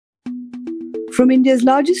From India's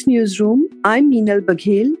largest newsroom, I'm Meenal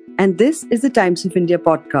Baghel, and this is the Times of India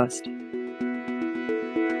podcast.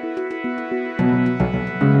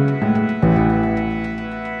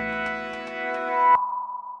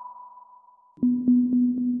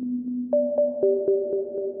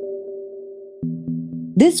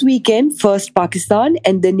 This weekend, first Pakistan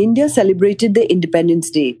and then India celebrated their Independence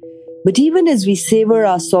Day. But even as we savor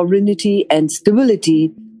our sovereignty and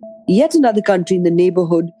stability, yet another country in the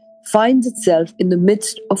neighborhood finds itself in the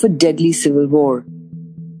midst of a deadly civil war.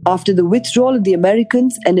 After the withdrawal of the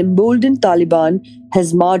Americans, an emboldened Taliban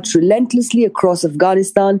has marched relentlessly across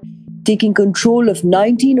Afghanistan, taking control of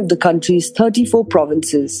 19 of the country's 34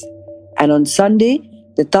 provinces. And on Sunday,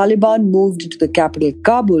 the Taliban moved into the capital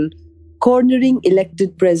Kabul, cornering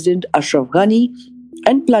elected President Ashraf Ghani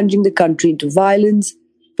and plunging the country into violence,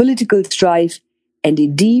 political strife, and a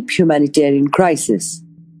deep humanitarian crisis.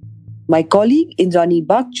 My colleague Indrani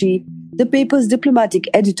Bagchi, the paper's diplomatic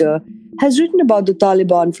editor, has written about the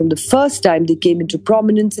Taliban from the first time they came into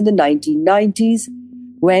prominence in the 1990s,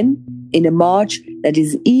 when, in a march that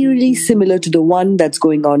is eerily similar to the one that's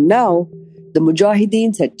going on now, the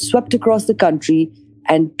Mujahideens had swept across the country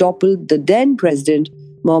and toppled the then President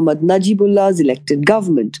Mohammad Najibullah's elected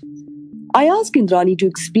government. I asked Indrani to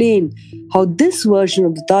explain how this version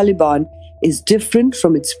of the Taliban is different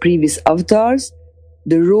from its previous avatars,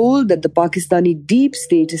 the role that the Pakistani deep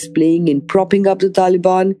state is playing in propping up the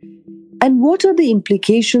Taliban, and what are the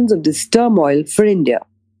implications of this turmoil for India.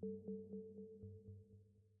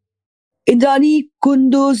 Indrani,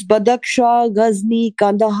 Kunduz, Badakhshan, Ghazni,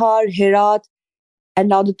 Kandahar, Herat, and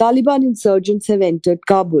now the Taliban insurgents have entered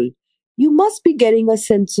Kabul. You must be getting a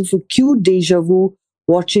sense of acute deja vu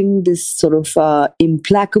watching this sort of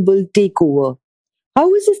implacable takeover.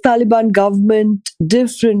 How is this Taliban government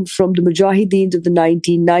different from the Mujahideens of the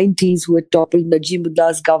 1990s who had toppled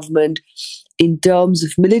Najibullah's government in terms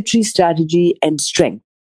of military strategy and strength?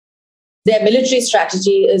 Their military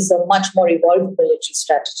strategy is a much more evolved military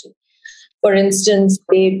strategy. For instance,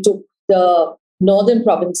 they took the northern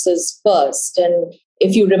provinces first. And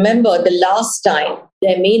if you remember, the last time,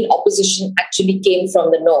 their main opposition actually came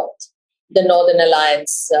from the north, the Northern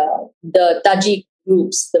Alliance, the Tajik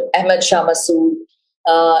groups, the Ahmad Shah Massoud,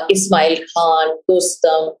 Ismail Khan,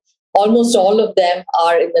 Dostum, almost all of them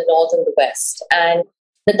are in the north and the west. And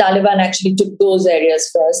the Taliban actually took those areas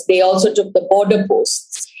first. They also took the border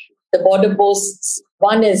posts. The border posts,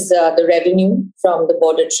 one is the revenue from the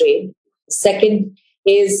border trade. Second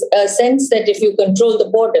is a sense that if you control the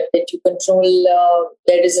border, that you control,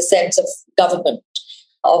 there is a sense of government,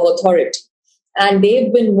 of authority. And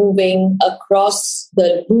they've been moving across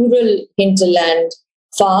the rural hinterland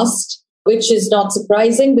fast, which is not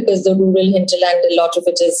surprising because the rural hinterland, a lot of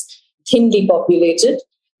it is thinly populated.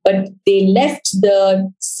 But they left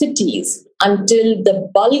the cities until the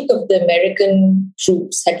bulk of the American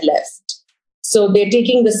troops had left. So they're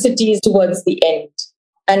taking the cities towards the end.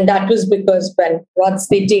 And that was because once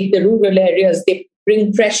they take the rural areas, they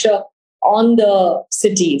bring pressure on the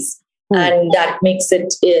cities. And that makes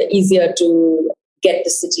it easier to get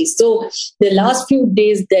the cities. So the last few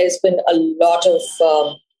days, there's been a lot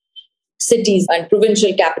of cities and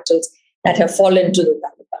provincial capitals that have fallen to the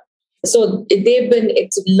Taliban. So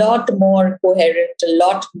it's a lot more coherent, a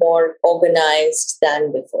lot more organized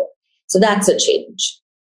than before. So that's a change.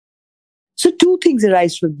 So two things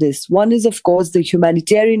arise from this. One is, of course, the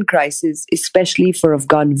humanitarian crisis, especially for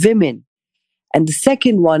Afghan women. And the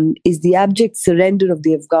second one is the abject surrender of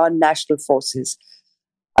the Afghan national forces.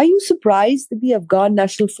 Are you surprised that the Afghan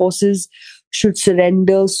national forces should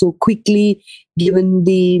surrender so quickly, given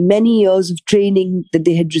the many years of training that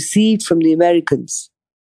they had received from the Americans?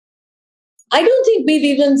 I don't think we've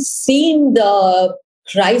even seen the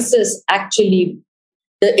crisis actually.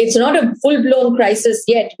 It's not a full-blown crisis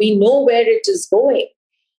yet. We know where it is going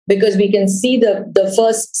because we can see the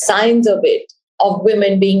first signs of it, of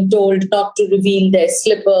women being told not to reveal their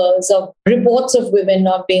slippers, of reports of women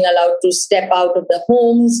not being allowed to step out of the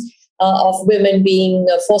homes, of women being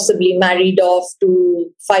forcibly married off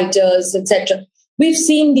to fighters, etc. We've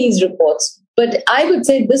seen these reports, but I would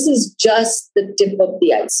say this is just the tip of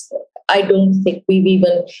the iceberg. I don't think we've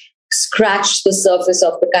even scratched the surface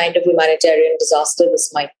of the kind of humanitarian disaster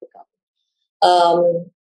this might become.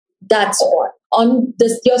 That's one. On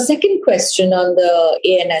your second question on the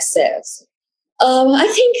ANSF, I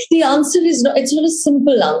think the answer is it's not a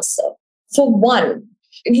simple answer. For one,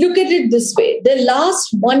 look at it this way. The last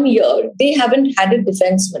 1 year, they haven't had a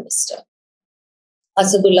defense minister.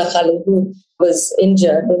 Asadullah Khalid, who was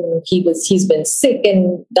injured and he's been sick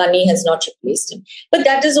and Ghani has not replaced him. But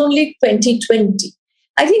that is only 2020.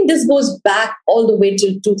 I think this goes back all the way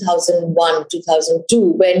to 2001,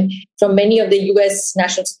 2002, when from many of the US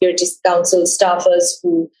National Security Council staffers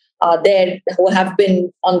who are there, who have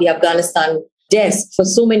been on the Afghanistan desk for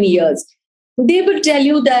so many years, they will tell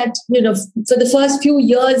you that, for the first few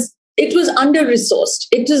years, it was under-resourced.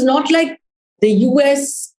 It was not like the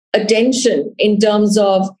US attention in terms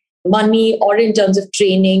of money or in terms of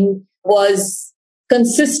training was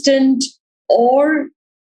consistent or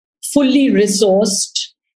fully resourced.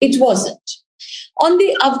 It wasn't. On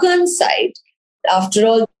the Afghan side, after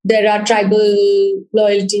all, there are tribal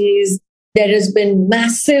loyalties. There has been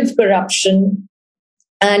massive corruption,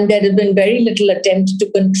 and there has been very little attempt to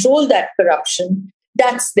control that corruption.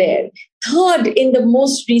 That's there. Third, in the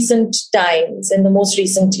most recent times, in the most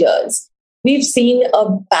recent years, we've seen a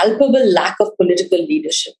palpable lack of political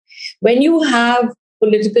leadership. When you have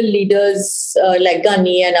political leaders like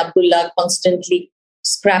Ghani and Abdullah constantly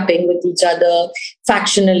scrapping with each other,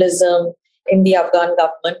 factionalism in the Afghan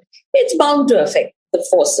government, it's bound to affect the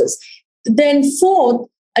forces. Then fourth,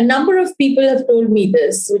 a number of people have told me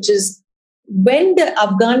this, which is when the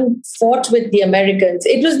Afghan fought with the Americans,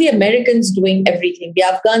 it was the Americans doing everything. The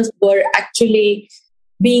Afghans were actually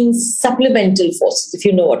being supplemental forces, if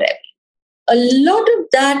you know what I mean. A lot of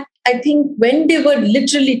that, I think, when they were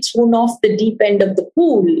literally thrown off the deep end of the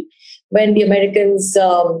pool, when the Americans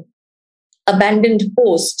abandoned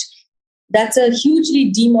post, that's a hugely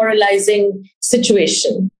demoralizing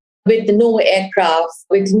situation with no aircraft,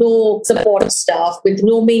 with no support staff, with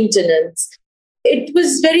no maintenance. It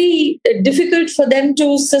was very difficult for them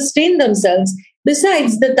to sustain themselves.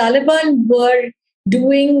 Besides, the Taliban were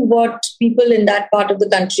doing what people in that part of the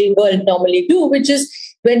country world normally do, which is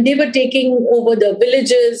when they were taking over the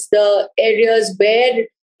villages, the areas where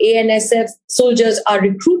ANSF soldiers are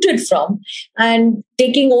recruited from, and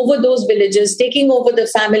taking over those villages, taking over the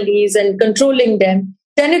families and controlling them,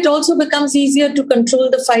 then it also becomes easier to control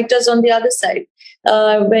the fighters on the other side.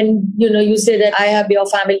 When you say that I have your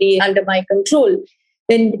family under my control,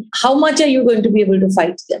 then how much are you going to be able to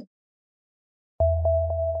fight them?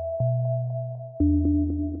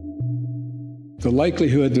 The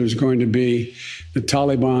likelihood there's going to be the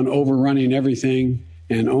Taliban overrunning everything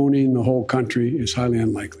and owning the whole country is highly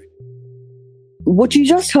unlikely. What you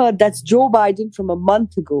just heard, that's Joe Biden from a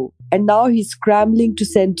month ago. And now he's scrambling to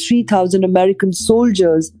send 3,000 American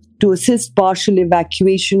soldiers to assist partial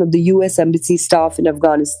evacuation of the US embassy staff in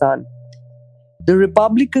Afghanistan. The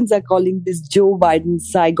Republicans are calling this Joe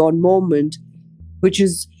Biden's Saigon moment, which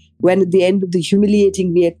is when at the end of the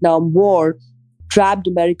humiliating Vietnam War, trapped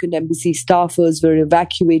American embassy staffers were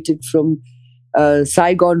evacuated from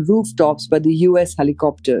Saigon rooftops by the US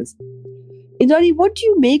helicopters. Indranee, what do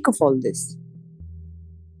you make of all this?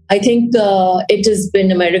 I think it has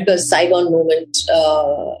been America's Saigon moment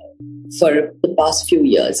for the past few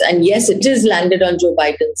years. And yes, it is landed on Joe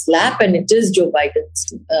Biden's lap, and it is Joe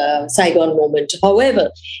Biden's Saigon moment. However,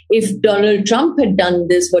 if Donald Trump had done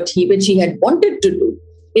this, which he had wanted to do,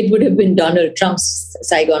 it would have been Donald Trump's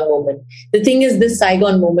Saigon moment. The thing is, this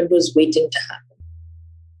Saigon moment was waiting to happen.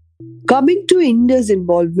 Coming to India's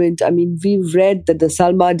involvement, we've read that the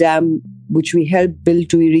Salma Dam, which we helped build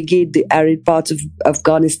to irrigate the arid parts of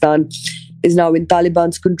Afghanistan, is now in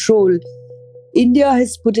Taliban's control. India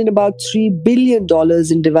has put in about $3 billion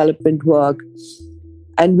in development work.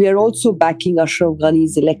 And we are also backing Ashraf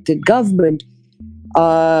Ghani's elected government.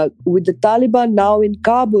 With the Taliban now in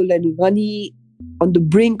Kabul and Ghani on the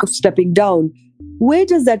brink of stepping down, where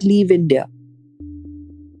does that leave India?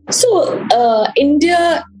 So,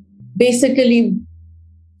 India basically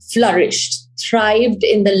flourished, thrived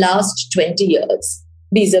in the last 20 years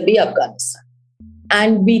vis-a-vis Afghanistan.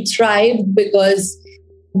 And we thrived because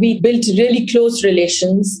we built really close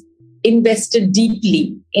relations, invested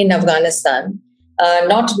deeply in Afghanistan,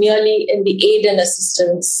 not merely in the aid and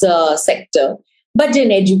assistance sector, but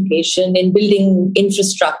in education, in building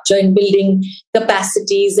infrastructure, in building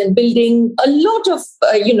capacities, and building a lot of,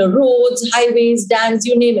 roads, highways, dams,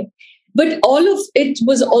 you name it. But all of it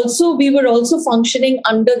was also, we were also functioning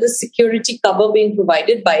under the security cover being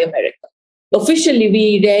provided by America. Officially,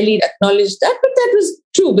 we rarely acknowledged that, but that was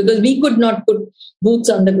true because we could not put boots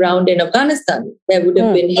on the ground in Afghanistan. There would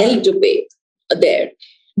have been hell to pay there.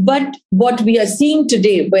 But what we are seeing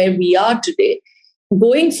today, where we are today,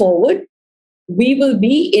 going forward, we will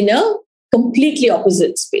be in a completely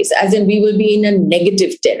opposite space, as in we will be in a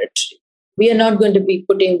negative territory. We are not going to be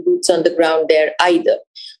putting boots on the ground there either.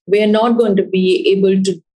 We are not going to be able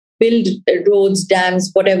to build roads, dams,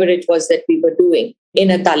 whatever it was that we were doing in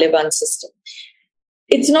a Taliban system.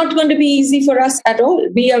 It's not going to be easy for us at all.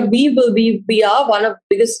 We are one of the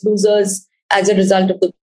biggest losers as a result of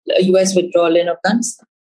the US withdrawal in Afghanistan.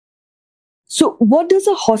 So, what does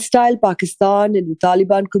a hostile Pakistan and the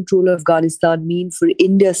Taliban control of Afghanistan mean for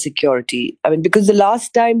India's security? I mean, because the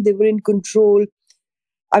last time they were in control,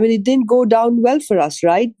 I mean, it didn't go down well for us,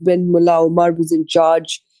 right? When Mullah Omar was in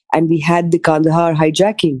charge and we had the Kandahar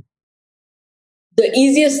hijacking. The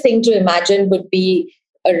easiest thing to imagine would be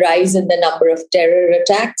a rise in the number of terror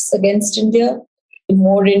attacks against India,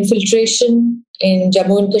 more infiltration in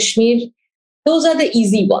Jammu and Kashmir. Those are the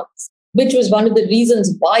easy ones, which was one of the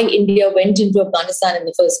reasons why India went into Afghanistan in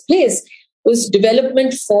the first place, was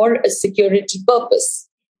development for a security purpose.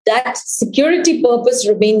 That security purpose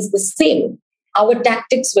remains the same. Our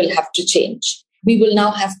tactics will have to change. We will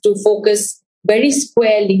now have to focus very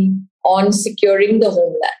squarely on securing the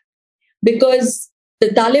homeland, because the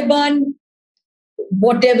Taliban,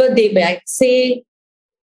 whatever they might say,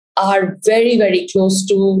 are very, very close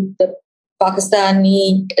to the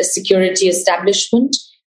Pakistani security establishment,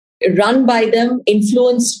 run by them,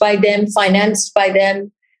 influenced by them, financed by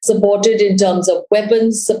them, supported in terms of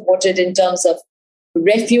weapons, supported in terms of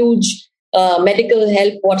refuge, medical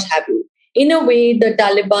help, what have you. In a way, the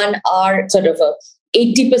Taliban are sort of a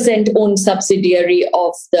 80% owned subsidiary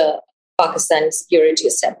of the Pakistan security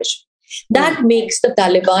establishment. That makes the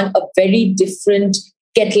Taliban a very different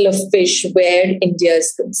kettle of fish where India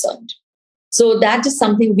is concerned. So that is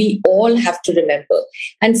something we all have to remember.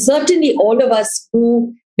 And certainly all of us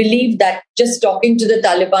who believe that just talking to the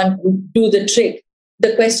Taliban will do the trick,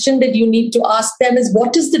 the question that you need to ask them is,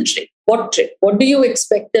 what is the trick? What trick? What do you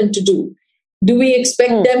expect them to do? Do we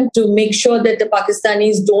expect them to make sure that the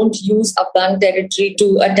Pakistanis don't use Afghan territory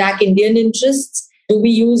to attack Indian interests? Do we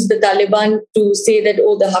use the Taliban to say that,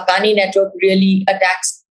 oh, the Haqqani network really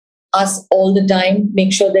attacks us all the time,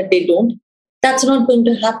 make sure that they don't? That's not going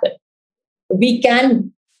to happen. We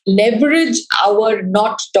can leverage our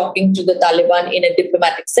not talking to the Taliban in a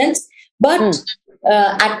diplomatic sense, but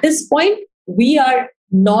at this point, we are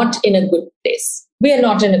not in a good place. We are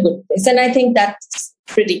not in a good place. And I think that's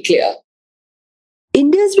pretty clear.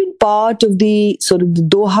 India's been part of the sort of the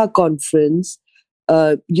Doha conference.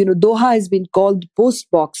 Doha has been called the post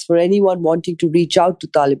box for anyone wanting to reach out to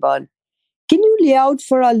Taliban. Can you lay out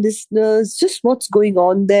for our listeners just what's going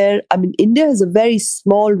on there? I mean, India has a very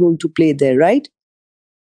small role to play there, right?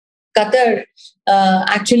 Qatar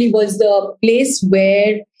actually was the place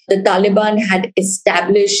where the Taliban had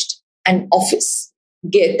established an office.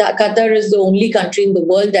 Qatar is the only country in the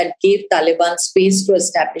world that gave Taliban space to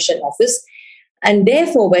establish an office. And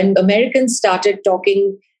therefore, when Americans started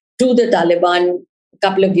talking to the Taliban a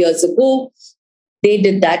couple of years ago, they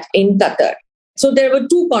did that in Qatar. So there were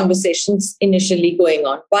two conversations initially going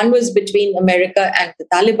on. One was between America and the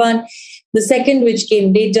Taliban. The second, which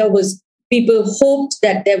came later, was people hoped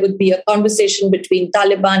that there would be a conversation between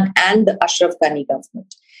Taliban and the Ashraf Ghani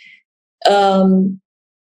government.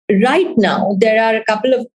 Right now, there are a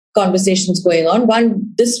couple of conversations going on. One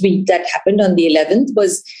this week that happened on the 11th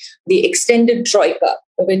was the extended troika,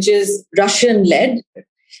 which is Russian-led,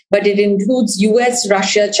 but it includes US,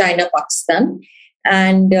 Russia, China, Pakistan.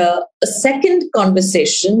 And a second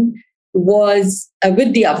conversation was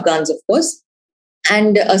with the Afghans, of course.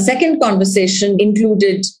 And a second conversation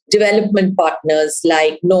included development partners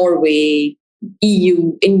like Norway,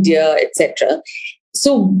 EU, India, etc.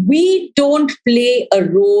 So we don't play a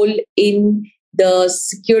role in the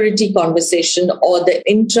security conversation or the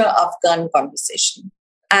intra-Afghan conversation.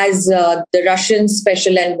 As the Russian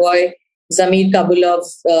special envoy Zamir Kabulov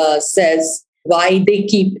says, why they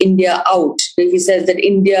keep India out. He says that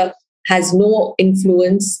India has no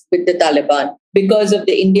influence with the Taliban. Because of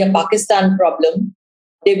the India-Pakistan problem,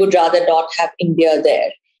 they would rather not have India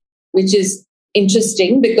there, which is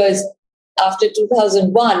interesting because after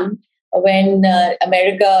 2001, when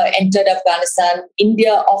America entered Afghanistan,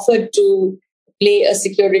 India offered to play a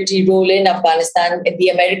security role in Afghanistan. The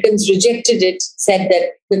Americans rejected it, said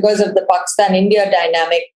that because of the Pakistan-India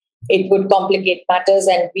dynamic, it would complicate matters,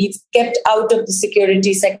 and we've kept out of the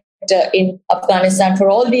security sector in Afghanistan for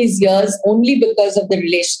all these years only because of the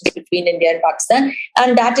relations between India and Pakistan.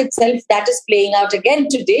 And that itself, that is playing out again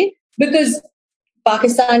today because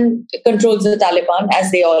Pakistan controls the Taliban,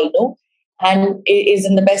 as they all know, and is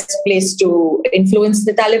in the best place to influence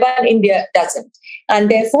the Taliban. India doesn't.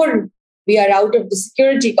 And therefore, we are out of the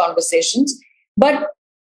security conversations, but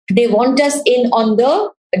they want us in on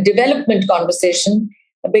the development conversation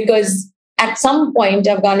because at some point,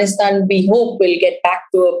 Afghanistan, we hope, will get back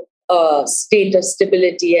to a state of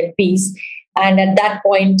stability and peace. And at that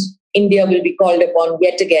point, India will be called upon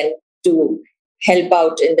yet again to help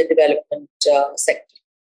out in the development sector.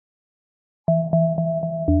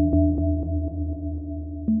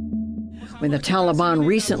 When the Taliban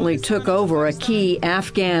recently took over a key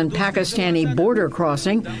Afghan-Pakistani border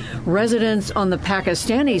crossing, residents on the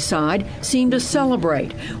Pakistani side seemed to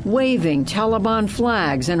celebrate, waving Taliban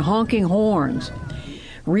flags and honking horns.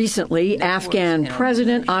 Recently, Afghan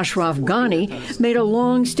President Ashraf Ghani made a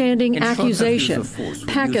long-standing accusation.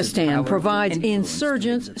 Pakistan provides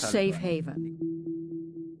insurgents safe haven.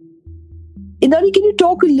 Inani, can you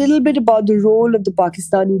talk a little bit about the role of the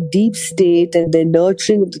Pakistani deep state and their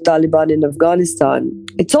nurturing of the Taliban in Afghanistan?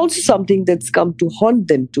 It's also something that's come to haunt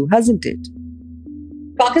them too, hasn't it?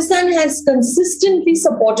 Pakistan has consistently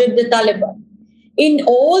supported the Taliban. In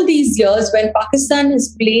all these years, when Pakistan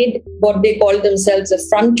has played what they call themselves a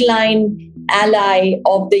frontline ally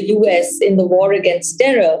of the US in the war against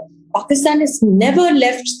terror, Pakistan has never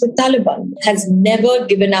left the Taliban, has never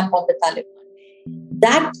given up on the Taliban.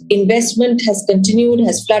 That investment has continued,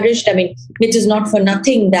 has flourished. I mean, it is not for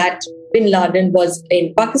nothing that bin Laden was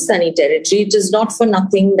in Pakistani territory. It is not for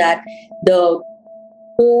nothing that the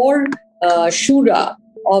core shura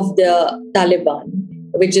of the Taliban,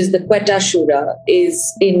 which is the Quetta Shura, is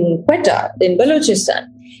in Quetta, in Balochistan.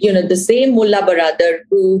 You know, the same Mullah Baradar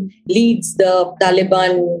who leads the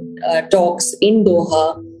Taliban talks in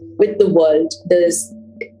Doha with the world. This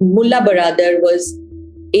Mullah Baradar was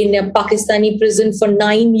in a Pakistani prison for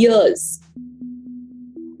 9 years.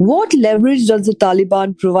 What leverage does the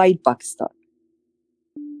Taliban provide Pakistan?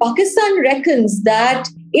 Pakistan reckons that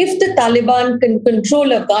if the Taliban can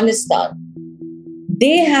control Afghanistan,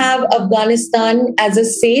 they have Afghanistan as a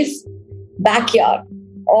safe backyard,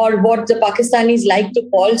 or what the Pakistanis like to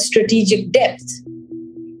call strategic depth,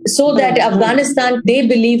 so that Afghanistan, they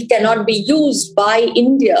believe, cannot be used by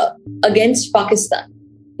India against Pakistan.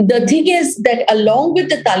 The thing is that along with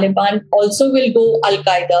the Taliban also will go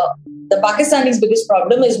Al-Qaeda. The Pakistanis' biggest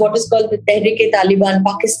problem is what is called the Tehrik-e-Taliban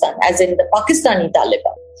Pakistan, as in the Pakistani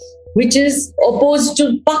Taliban, which is opposed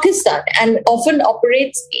to Pakistan and often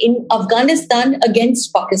operates in Afghanistan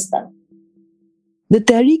against Pakistan. The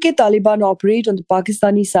Tehrik-e-Taliban operate on the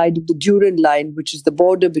Pakistani side of the Durand Line, which is the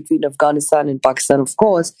border between Afghanistan and Pakistan, of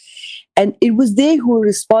course. And it was they who were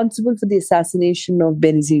responsible for the assassination of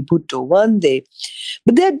Benazir Bhutto, weren't they?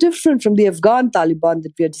 But they're different from the Afghan Taliban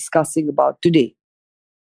that we are discussing about today.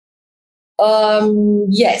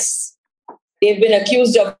 Yes. They've been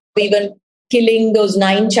accused of even killing those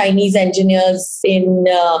 9 Chinese engineers in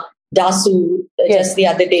Dasu just the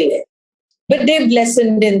other day. But they've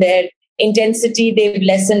lessened in their intensity. They've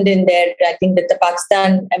lessened in their, I think that the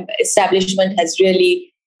Pakistan establishment has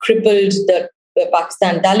really crippled the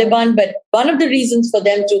Pakistan Taliban. But one of the reasons for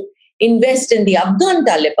them to invest in the Afghan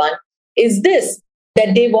Taliban is this,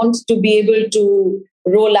 that they want to be able to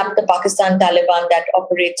roll up the Pakistan Taliban that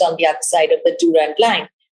operates on the other side of the Durand Line.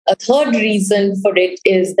 A third reason for it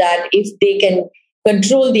is that if they can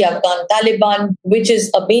control the Afghan Taliban, which is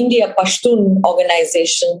mainly a Pashtun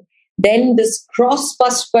organization, then this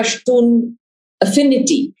cross-Pashtun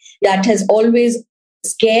affinity that has always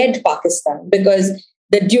scared Pakistan, because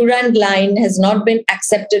the Durand Line has not been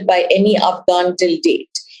accepted by any Afghan till date.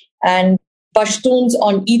 And Pashtuns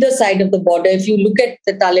on either side of the border, if you look at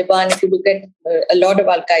the Taliban, if you look at a lot of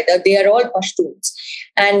Al-Qaeda, they are all Pashtuns.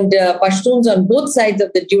 And Pashtuns on both sides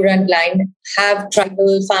of the Durand Line have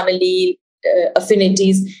tribal family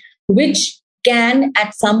affinities, which can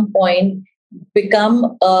at some point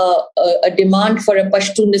become a demand for a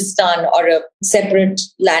Pashtunistan or a separate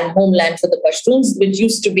homeland for the Pashtuns, which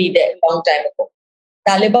used to be there a long time ago.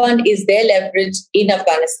 Taliban is their leverage in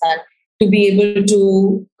Afghanistan to be able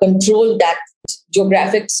to control that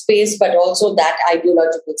geographic space, but also that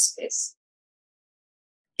ideological space.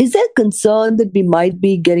 Is there concern that we might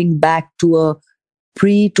be getting back to a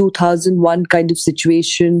pre-2001 kind of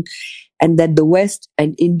situation, and that the West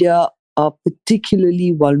and India are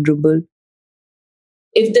particularly vulnerable?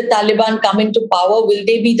 If the Taliban come into power, will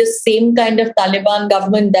they be the same kind of Taliban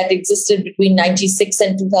government that existed between 1996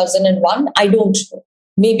 and 2001? I don't know.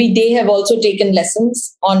 Maybe they have also taken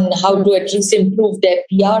lessons on how to at least improve their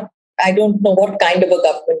PR. I don't know what kind of a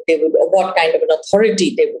government they will, or what kind of an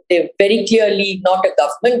authority they will. They're very clearly not a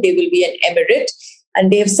government. They will be an emirate,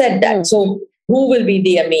 and they have said that. So who will be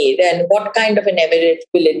the emir and what kind of an emirate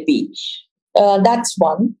will it be? That's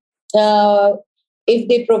one. If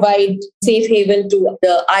they provide safe haven to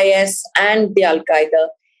the IS and the Al-Qaeda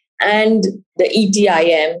and the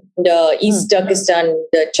ETIM, the East Turkestan,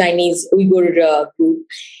 the Chinese Uyghur group,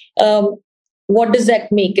 what does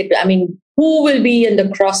that make it? I mean, who will be in the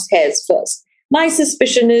crosshairs first? My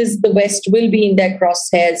suspicion is the West will be in their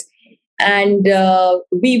crosshairs, and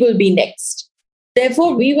we will be next.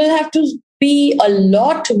 Therefore, we will have to be a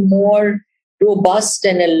lot more robust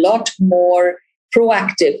and a lot more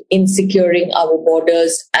proactive in securing our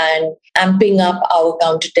borders and amping up our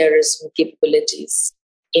counterterrorism capabilities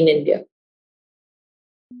in India.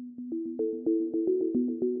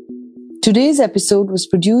 Today's episode was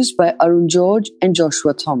produced by Arun George and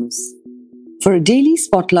Joshua Thomas. For a daily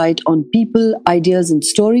spotlight on people, ideas, and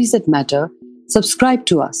stories that matter, subscribe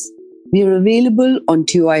to us. We are available on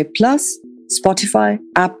TOI Plus, Spotify,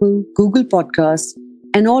 Apple, Google Podcasts,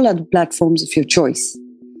 and all other platforms of your choice.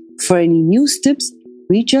 For any news tips,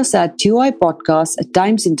 reach us at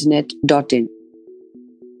toipodcast@timesinternet.in.